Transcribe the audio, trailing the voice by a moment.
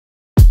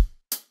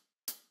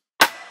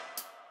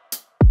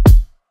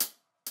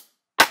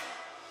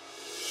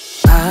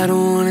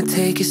gonna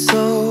take it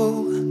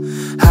slow.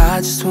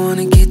 I just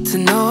wanna get to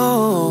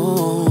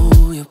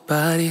know your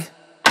body,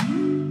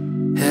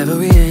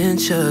 every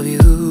inch of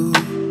you.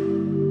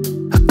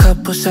 A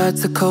couple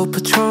shots of cold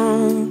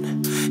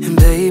Patron, and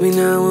baby,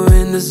 now we're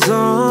in the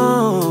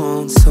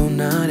zone. So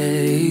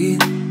naughty,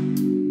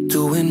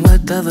 doing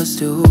what others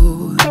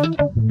do.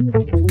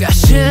 Got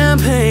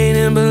champagne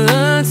and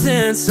balloons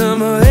and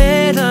some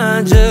red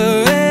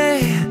lingerie.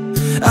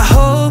 I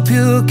hope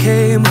you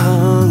came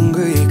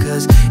hungry,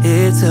 cause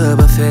it's a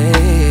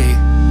buffet.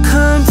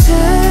 Come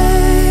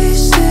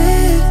taste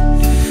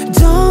it,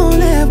 don't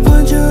let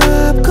wonder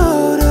up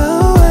go to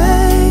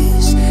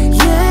waste.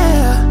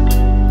 Yeah,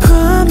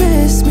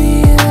 promise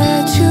me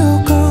that you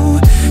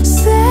gon'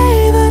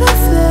 savor the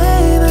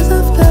flavors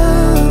of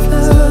love,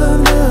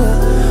 love,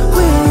 love.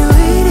 When you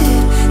eat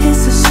it,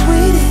 it's the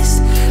sweetest,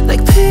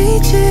 like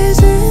peaches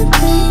and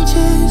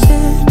peaches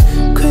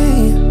and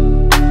cream.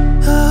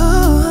 Oh,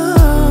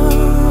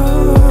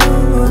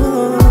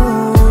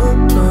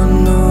 no,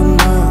 no,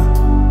 no.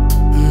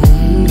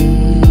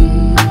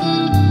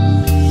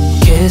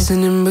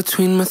 Kissing in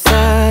between my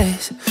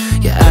thighs.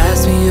 You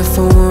asked me if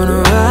I wanna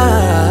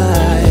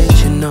ride.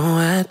 You know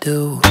I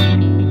do,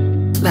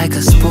 like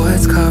a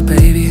sports car,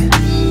 baby.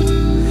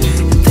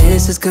 And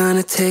this is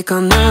gonna take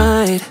all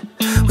night.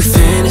 We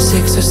finish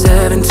 6 or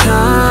 7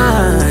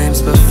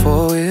 times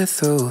before we're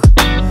through.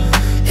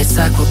 It's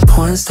like we're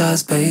porn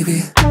stars,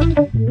 baby.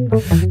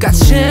 Got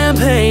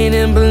champagne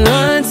and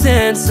balloons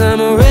and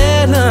some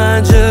red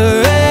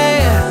lingerie.